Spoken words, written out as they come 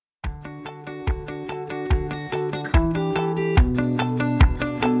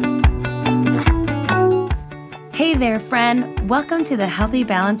there, friend. Welcome to the Healthy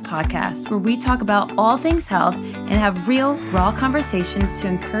Balance Podcast, where we talk about all things health and have real, raw conversations to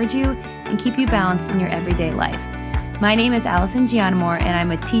encourage you and keep you balanced in your everyday life. My name is Allison Gianamore, and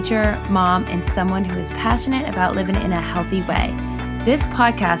I'm a teacher, mom, and someone who is passionate about living in a healthy way. This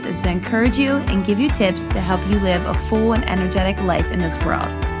podcast is to encourage you and give you tips to help you live a full and energetic life in this world.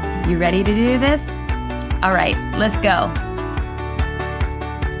 You ready to do this? All right, let's go.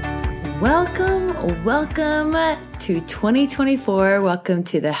 Welcome to 2024. Welcome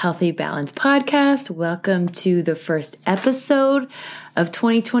to the Healthy Balance Podcast. Welcome to the first episode of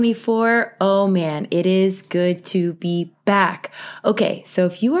 2024. Oh man, it is good to be back. Okay, so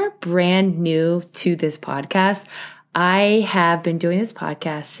if you are brand new to this podcast, I have been doing this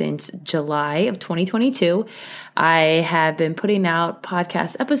podcast since July of 2022. I have been putting out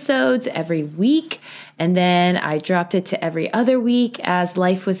podcast episodes every week, and then I dropped it to every other week as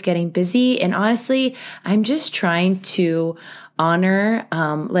life was getting busy. And honestly, I'm just trying to honor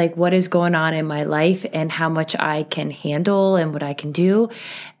what is going on in my life and how much I can handle and what I can do.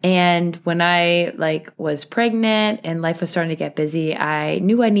 And when I was pregnant and life was starting to get busy, I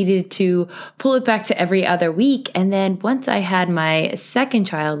knew I needed to pull it back to every other week. And then once I had my second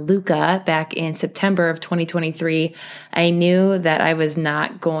child, Luca, back in September of 2023, I knew that I was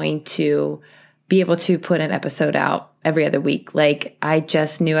not going to be able to put an episode out every other week. I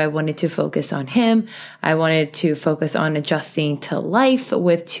just knew I wanted to focus on him. I wanted to focus on adjusting to life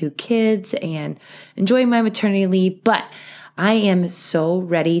with two kids and enjoying my maternity leave. But I am so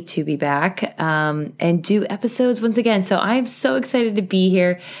ready to be back and do episodes once again. So I'm so excited to be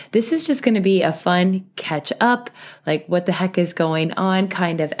here. This is just going to be a fun catch up, what the heck is going on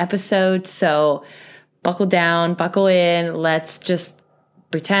kind of episode. So buckle down, buckle in. Let's just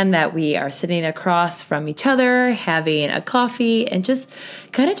pretend that we are sitting across from each other, having a coffee, and just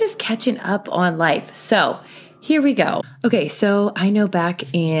catching up on life. So here we go. Okay, so I know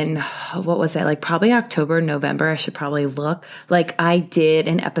back in, what was it, probably October, November, I should probably look, I did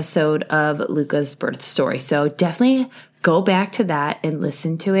an episode of Luca's birth story. So definitely go back to that and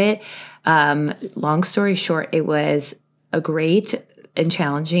listen to it. Long story short, it was a great and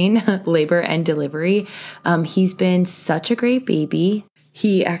challenging labor and delivery. He's been such a great baby.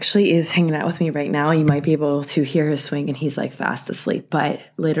 He actually is hanging out with me right now. You might be able to hear his swing, and he's fast asleep. But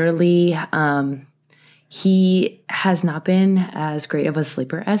literally, he has not been as great of a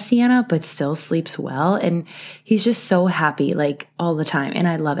sleeper as Sienna, but still sleeps well. And he's just so happy, all the time. And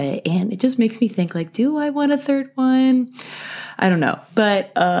I love it. And it just makes me think, do I want a third one? I don't know.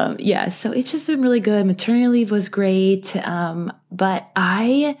 But yeah, so it's just been really good. Maternity leave was great. But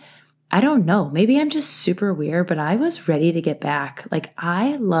I don't know. Maybe I'm just super weird, but I was ready to get back.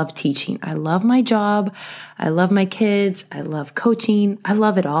 I love teaching. I love my job. I love my kids. I love coaching. I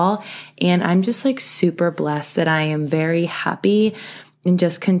love it all. And I'm just super blessed that I am very happy and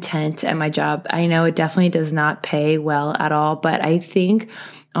just content at my job. I know it definitely does not pay well at all, but I think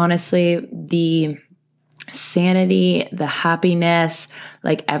honestly, the sanity, the happiness,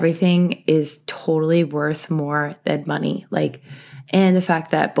 everything is totally worth more than money. And the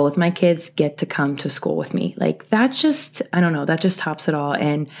fact that both my kids get to come to school with me, that's just, I don't know, that just tops it all.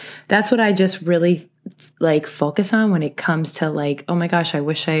 And that's what I just really focus on when it comes to oh my gosh, I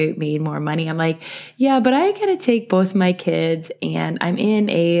wish I made more money. I'm yeah, but I got to take both my kids, and I'm in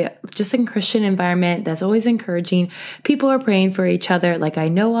a Christian environment that's always encouraging. People are praying for each other. I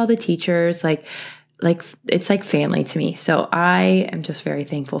know all the teachers, it's family to me. So I am just very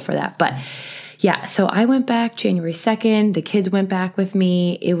thankful for that. But yeah, so I went back January 2nd. The kids went back with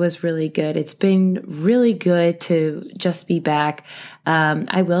me. It was really good. It's been really good to just be back.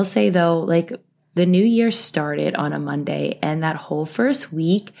 I will say though, the new year started on a Monday, and that whole first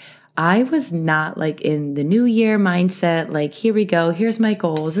week, I was not in the new year mindset, here we go, here's my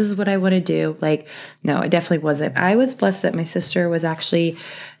goals, this is what I want to do. No, I definitely wasn't. I was blessed that my sister was actually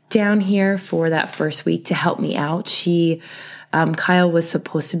down here for that first week to help me out. Kyle was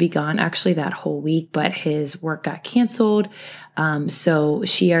supposed to be gone actually that whole week, but his work got canceled. So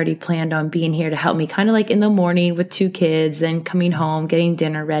she already planned on being here to help me in the morning with two kids, then coming home, getting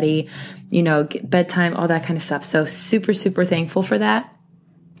dinner ready, bedtime, all that kind of stuff. So super, super thankful for that.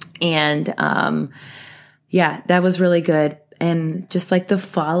 And, yeah, that was really good. And just the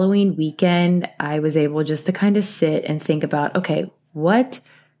following weekend, I was able just to sit and think about, okay, what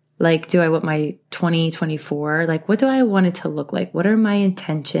do I want my 2024? What do I want it to look like? What are my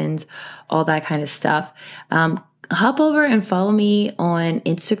intentions? All that kind of stuff. Hop over and follow me on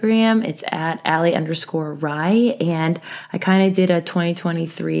Instagram. It's at Allie_Rye. And I kind of did a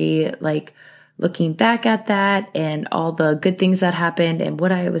 2023, looking back at that and all the good things that happened and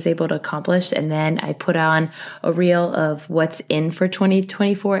what I was able to accomplish. And then I put on a reel of what's in for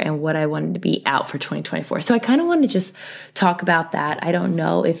 2024 and what I wanted to be out for 2024. So I kind of want to just talk about that. I don't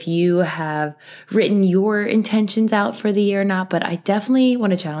know if you have written your intentions out for the year or not, but I definitely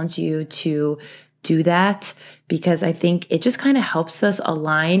want to challenge you to do that because I think it just kind of helps us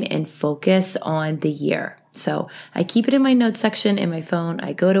align and focus on the year. So I keep it in my notes section in my phone.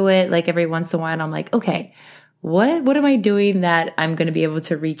 I go to it like every once in a while and I'm like, okay, what am I doing that I'm going to be able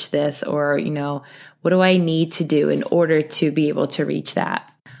to reach this? Or, what do I need to do in order to be able to reach that?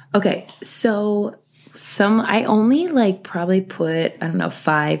 Okay. So I only probably put,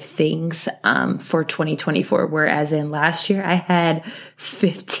 5 things, for 2024, whereas in last year I had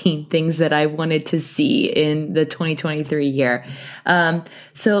 15 things that I wanted to see in the 2023 year.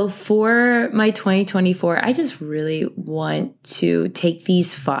 So for my 2024, I just really want to take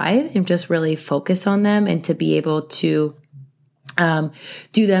these 5 and just really focus on them and to be able to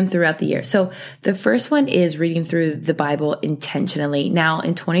do them throughout the year. So the first one is reading through the Bible intentionally. Now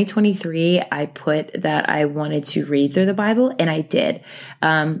in 2023, I put that I wanted to read through the Bible and I did.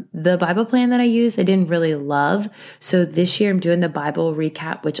 The Bible plan that I used, I didn't really love. So this year I'm doing the Bible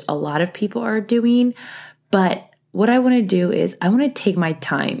recap, which a lot of people are doing, but what I want to do is I want to take my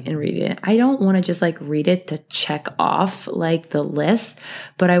time in reading it. I don't want to just read it to check off the list,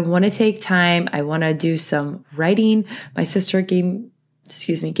 but I want to take time. I want to do some writing. My sister gave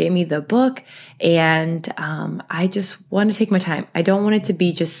me the book and I just want to take my time. I don't want it to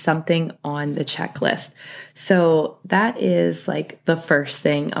be just something on the checklist. So that is the first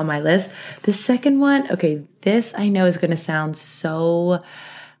thing on my list. The second one, okay, this I know is going to sound so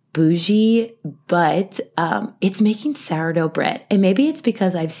bougie, but it's making sourdough bread. And maybe it's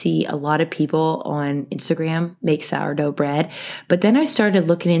because I've seen a lot of people on Instagram make sourdough bread. But then I started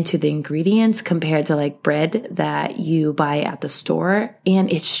looking into the ingredients compared to bread that you buy at the store. And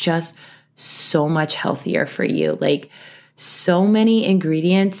it's just so much healthier for you. So many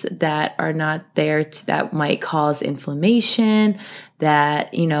ingredients that are not there that might cause inflammation,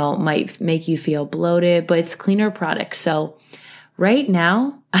 that, might make you feel bloated, but it's cleaner products. So right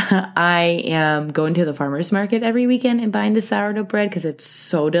now, I am going to the farmer's market every weekend and buying the sourdough bread because it's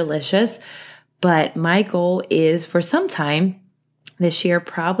so delicious. But my goal is for some time this year,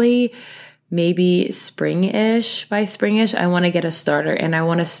 probably maybe spring-ish. By spring-ish, I want to get a starter and I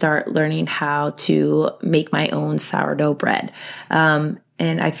want to start learning how to make my own sourdough bread. And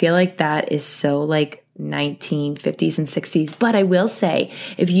I feel like that is so 1950s and 60s. But I will say,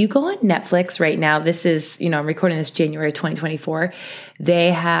 if you go on Netflix right now, this is, I'm recording this January 2024,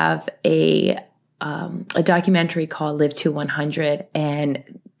 they have a documentary called Live to 100,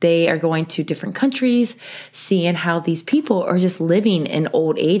 and they are going to different countries, seeing how these people are just living in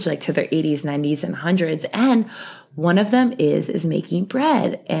old age, to their 80s, 90s, and 100s. And one of them is making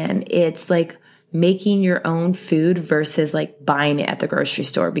bread, and it's making your own food versus buying it at the grocery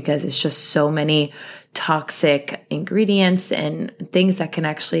store, because it's just so many toxic ingredients and things that can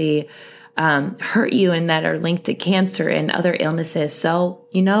actually hurt you and that are linked to cancer and other illnesses. So,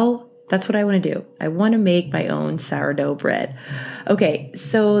 that's what I want to do. I want to make my own sourdough bread. Okay,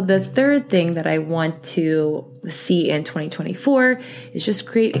 so the third thing that I want to see in 2024 is just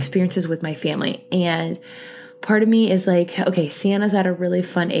create experiences with my family. And part of me is okay, Sienna's at a really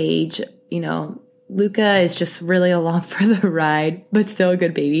fun age, Luca is just really along for the ride, but still a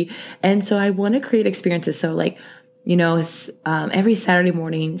good baby. And so I want to create experiences. So every Saturday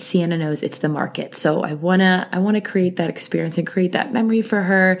morning, Sienna knows it's the market. So I want to create that experience and create that memory for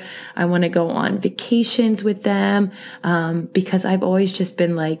her. I want to go on vacations with them, because I've always just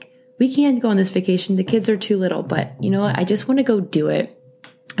been we can't go on this vacation. The kids are too little, but you know what? I just want to go do it.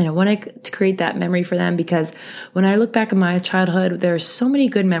 And I want to create that memory for them, because when I look back at my childhood, there's so many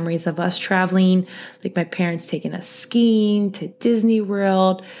good memories of us traveling, my parents taking us skiing to Disney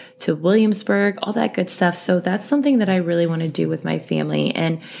World, to Williamsburg, all that good stuff. So that's something that I really want to do with my family.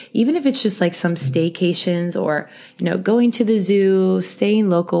 And even if it's just some staycations or, going to the zoo, staying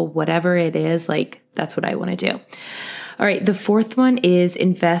local, whatever it is, that's what I want to do. All right. The fourth one is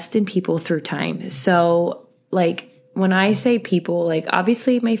invest in people through time. So when I say people,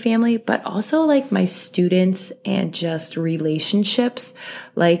 obviously my family, but also my students and just relationships,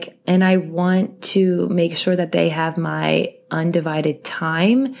 and I want to make sure that they have my undivided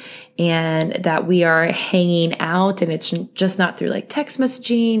time and that we are hanging out, and it's just not through text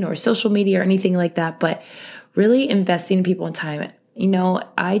messaging or social media or anything like that, but really investing in people and time.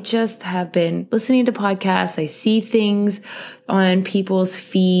 I just have been listening to podcasts. I see things on people's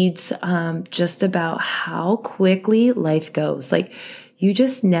feeds, just about how quickly life goes. you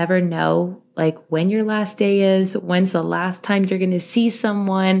just never know like when your last day is, when's the last time you're going to see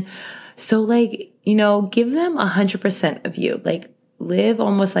someone. So like, give them 100% of you. Like, live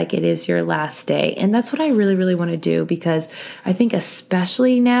almost like it is your last day. And that's what I really, really want to do, because I think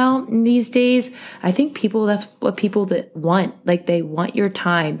especially now in these days, I think that's what people that want. Like, they want your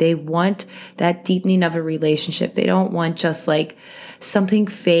time. They want that deepening of a relationship. They don't want just like something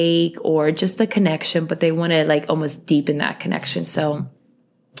fake or just a connection, but they want to like almost deepen that connection. So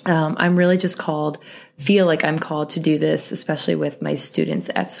I'm really just feel like I'm called to do this, especially with my students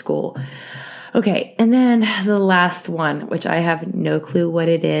at school. Okay. And then the last one, which I have no clue what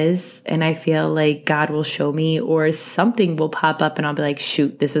it is. And I feel like God will show me, or something will pop up and I'll be like,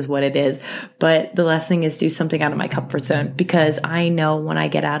 shoot, this is what it is. But the last thing is do something out of my comfort zone, because I know when I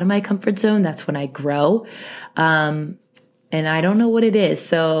get out of my comfort zone, that's when I grow. And I don't know what it is.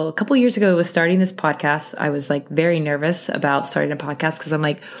 So a couple of years ago, I was starting this podcast. I was like very nervous about starting a podcast because I'm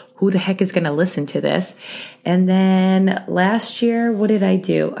like, who the heck is going to listen to this? And then last year, what did I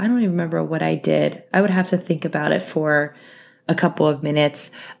do? I don't even remember what I did. I would have to think about it for a couple of minutes.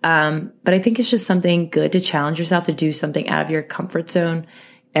 But I think it's just something good to challenge yourself to do something out of your comfort zone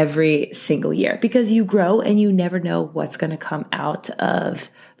every single year, because you grow and you never know what's going to come out of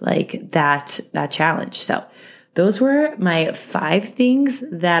like that challenge. So those were my 5 things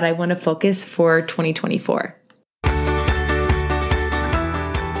that I want to focus for 2024.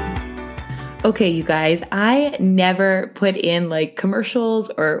 Okay, you guys, I never put in like commercials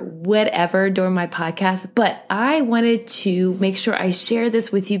or whatever during my podcast, but I wanted to make sure I share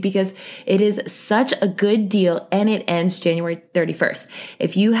this with you because it is such a good deal and it ends January 31st.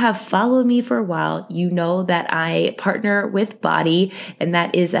 If you have followed me for a while, you know that I partner with Body, and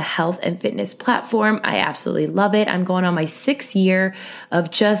that is a health and fitness platform. I absolutely love it. I'm going on my 6th year of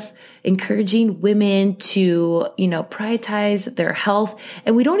just encouraging women to, prioritize their health.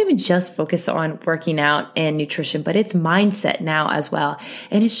 And we don't even just focus on working out and nutrition, but it's mindset now as well.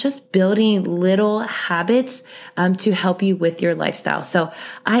 And it's just building little habits to help you with your lifestyle. So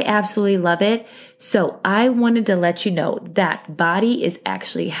I absolutely love it. So I wanted to let you know that Body is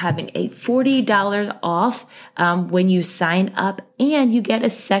actually having a $40 off when you sign up, and you get a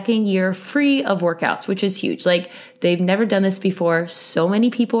 2nd year free of workouts, which is huge. Like, they've never done this before. So many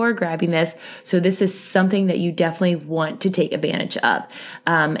people are grabbing this. So this is something that you definitely want to take advantage of.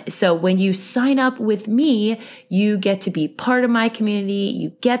 So when you sign up with me, you get to be part of my community. You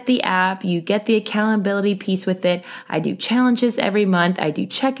get the app, you get the accountability piece with it. I do challenges every month. I do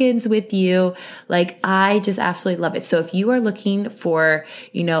check-ins with you. Like, I just absolutely love it. So if you are looking for,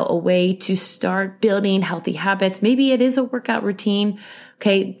 a way to start building healthy habits, maybe it is a workout routine.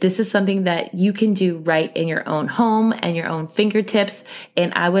 Okay, this is something that you can do right in your own home and your own fingertips.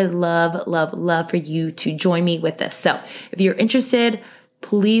 And I would love, love, love for you to join me with this. So if you're interested,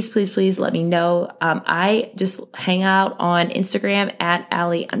 please, please, please let me know. I just hang out on Instagram at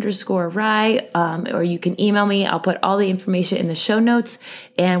Allie_Rye, or you can email me. I'll put all the information in the show notes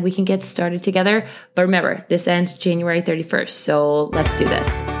and we can get started together. But remember, this ends January 31st. So let's do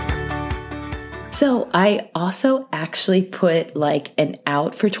this. So I also actually put like an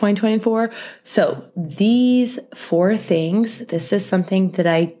out for 2024. So these 4 things, this is something that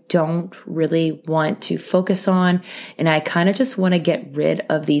I don't really want to focus on. And I kind of just want to get rid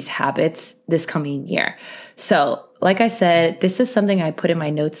of these habits this coming year. So like I said, this is something I put in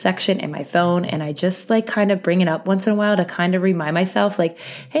my notes section in my phone, and I just like kind of bring it up once in a while to kind of remind myself like,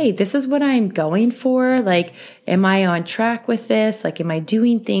 hey, this is what I'm going for. Like, am I on track with this? Like, am I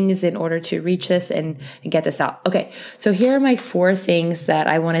doing things in order to reach this and get this out? Okay. So here are my 4 things that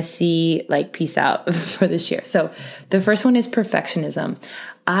I want to see like peace out for this year. So the first one is perfectionism.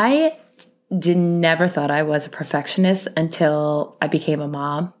 I never thought I was a perfectionist until I became a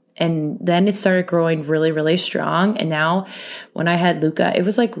mom. And then it started growing really, really strong. And now when I had Luca, it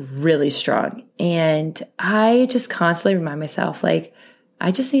was like really strong. And I just constantly remind myself, like,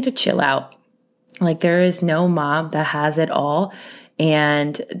 I just need to chill out. Like, there is no mom that has it all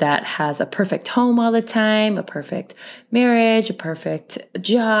and that has a perfect home all the time, a perfect marriage, a perfect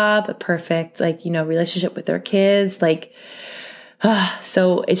job, a perfect, relationship with their kids.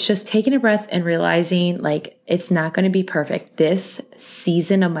 So it's just taking a breath and realizing like it's not going to be perfect. This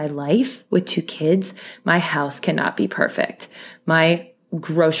season of my life with 2 kids, my house cannot be perfect. My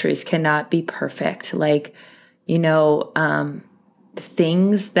groceries cannot be perfect.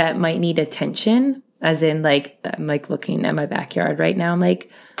 Things that might need attention, as in like, I'm like looking at my backyard right now. I'm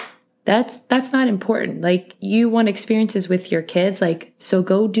like, that's not important. Like, you want experiences with your kids. Like, so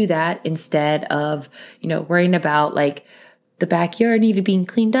go do that instead of, worrying about like, the backyard needed being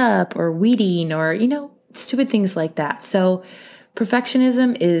cleaned up or weeding or, stupid things like that. So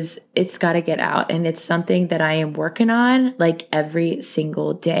perfectionism it's got to get out. And it's something that I am working on like every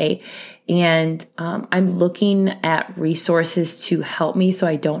single day. And I'm looking at resources to help me so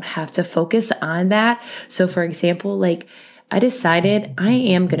I don't have to focus on that. So for example, like I decided I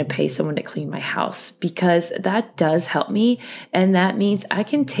am going to pay someone to clean my house because that does help me. And that means I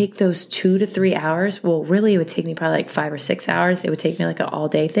can take those 2 to 3 hours. Well, really, it would take me probably like 5 or 6 hours. It would take me like an all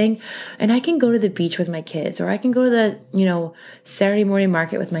day thing. And I can go to the beach with my kids, or I can go to the, Saturday morning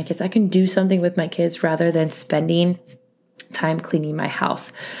market with my kids. I can do something with my kids rather than spending time cleaning my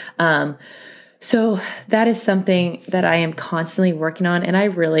house. So that is something that I am constantly working on, and I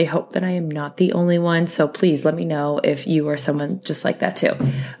really hope that I am not the only one. So please let me know if you are someone just like that too.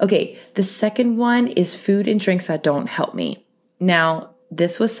 Okay, the second one is food and drinks that don't help me. Now,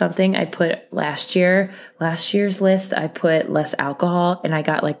 this was something I put last year's list. I put less alcohol, and I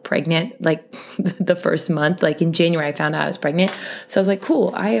got like pregnant like the first month. Like in January, I found out I was pregnant. So I was like,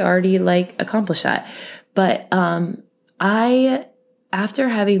 cool, I already like accomplished that. But after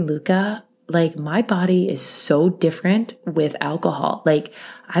having Luca, like my body is so different with alcohol. Like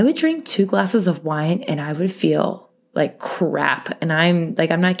I would drink 2 glasses of wine and I would feel like crap. And I'm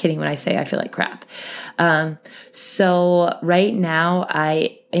not kidding when I say I feel like crap. So right now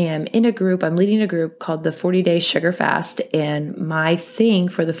I am in a group, I'm leading a group called the 40-Day Sugar Fast. And my thing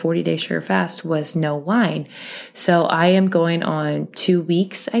for the 40-Day Sugar Fast was no wine. So I am going on 2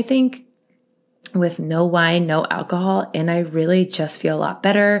 weeks, I think, with no wine, no alcohol, and I really just feel a lot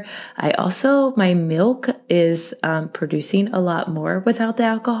better. My milk is producing a lot more without the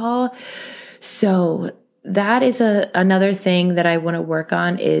alcohol. So that is another thing that I want to work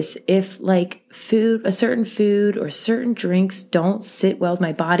on is if like a certain food or certain drinks don't sit well with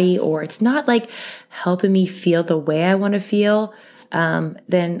my body, or it's not like helping me feel the way I want to feel,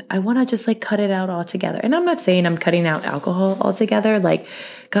 then I want to just like cut it out altogether. And I'm not saying I'm cutting out alcohol altogether. Like,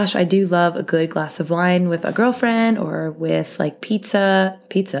 gosh, I do love a good glass of wine with a girlfriend or with like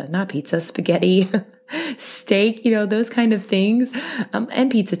spaghetti, steak, those kind of things,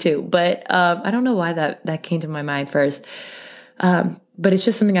 and pizza too. But, I don't know why that came to my mind first. But it's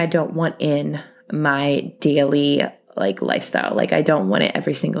just something I don't want in my daily like lifestyle. Like I don't want it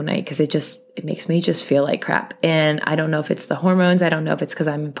every single night because it makes me just feel like crap. And I don't know if it's the hormones. I don't know if it's because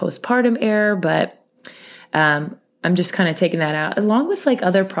I'm in postpartum era, but I'm just kind of taking that out along with like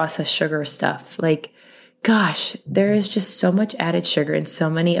other processed sugar stuff. Like, gosh, there is just so much added sugar in so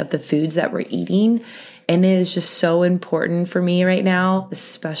many of the foods that we're eating. And it is just so important for me right now,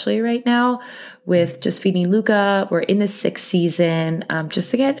 especially right now with just feeding Luca. We're in the 6th season,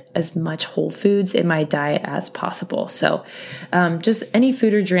 just to get as much whole foods in my diet as possible. So just any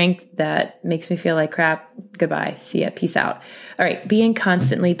food or drink that makes me feel like crap, goodbye, see ya, peace out. All right, being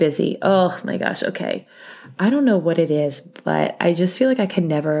constantly busy. Oh my gosh, okay. I don't know what it is, but I just feel like I can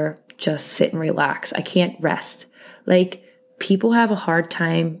never just sit and relax. I can't rest. Like people have a hard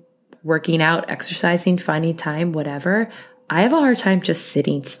time working out, exercising, finding time, whatever. I have a hard time just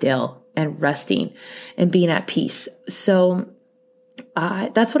sitting still and resting and being at peace. So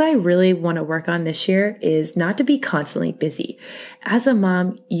that's what I really want to work on this year, is not to be constantly busy. As a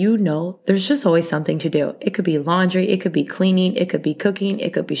mom, there's just always something to do. It could be laundry, it could be cleaning, it could be cooking,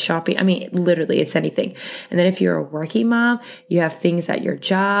 it could be shopping. I mean, literally it's anything. And then if you're a working mom, you have things at your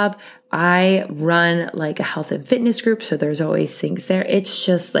job. I run like a health and fitness group, so there's always things there. It's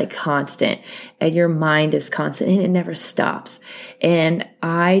just like constant, and your mind is constant and it never stops. And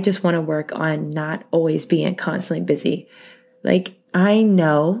I just want to work on not always being constantly busy. Like I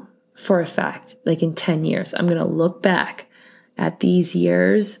know for a fact, like in 10 years, I'm going to look back at these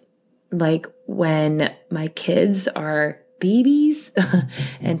years, like when my kids are babies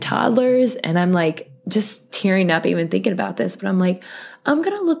and toddlers, and I'm like just tearing up even thinking about this, but I'm like, I'm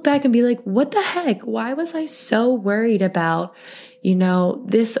going to look back and be like, what the heck? Why was I so worried about,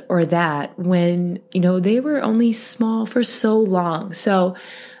 this or that when, they were only small for so long? So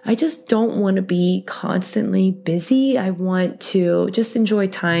I just don't want to be constantly busy. I want to just enjoy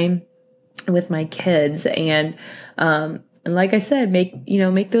time with my kids and like I said,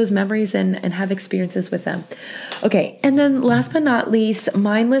 make those memories and have experiences with them. Okay. And then last but not least,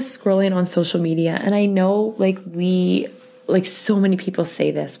 mindless scrolling on social media. And I know so many people say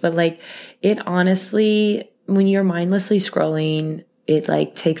this, but like it honestly, when you're mindlessly scrolling, it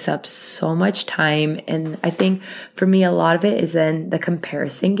like takes up so much time. And I think for me, a lot of it is then the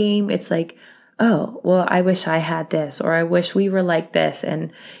comparison game. It's like, oh, well, I wish I had this, or I wish we were like this.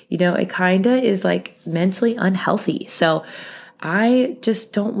 And, it kind of is like mentally unhealthy. So I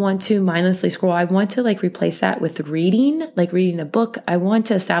just don't want to mindlessly scroll. I want to like replace that with reading, like reading a book. I want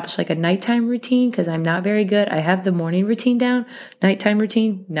to establish like a nighttime routine because I'm not very good. I have the morning routine down, nighttime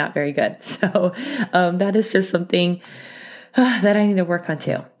routine, not very good. So that is just something that I need to work on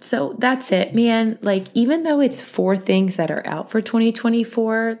too. So that's it, man. Like, even though it's 4 things that are out for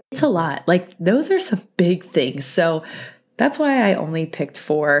 2024, it's a lot. Like, those are some big things. So that's why I only picked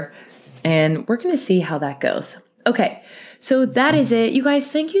 4, and we're going to see how that goes. Okay. So that is it. You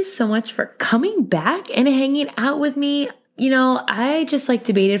guys, thank you so much for coming back and hanging out with me. You know, I just like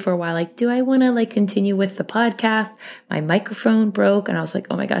debated for a while, like, do I want to like continue with the podcast? My microphone broke and I was like,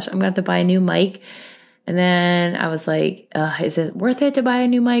 oh my gosh, I'm going to have to buy a new mic. And then I was like, is it worth it to buy a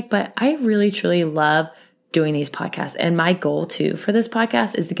new mic? But I really, truly love doing these podcasts. And my goal too for this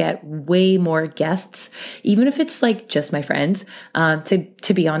podcast is to get way more guests, even if it's like just my friends,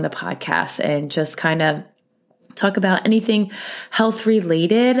 to be on the podcast and just kind of talk about anything health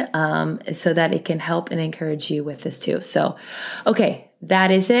related, so that it can help and encourage you with this too. So, okay,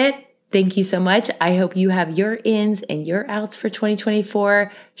 that is it. Thank you so much. I hope you have your ins and your outs for 2024.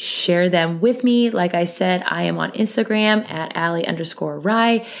 Share them with me. Like I said, I am on Instagram at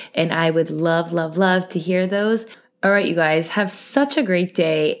Allie_Rye, and I would love, love, love to hear those. All right, you guys, have such a great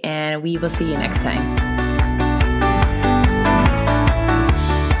day, and we will see you next time.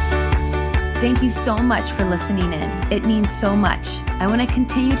 Thank you so much for listening in. It means so much. I want to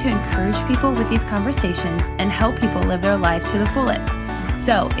continue to encourage people with these conversations and help people live their life to the fullest.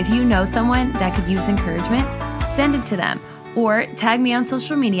 So if you know someone that could use encouragement, send it to them or tag me on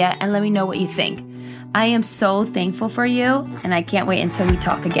social media and let me know what you think. I am so thankful for you, and I can't wait until we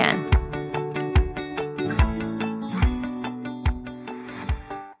talk again.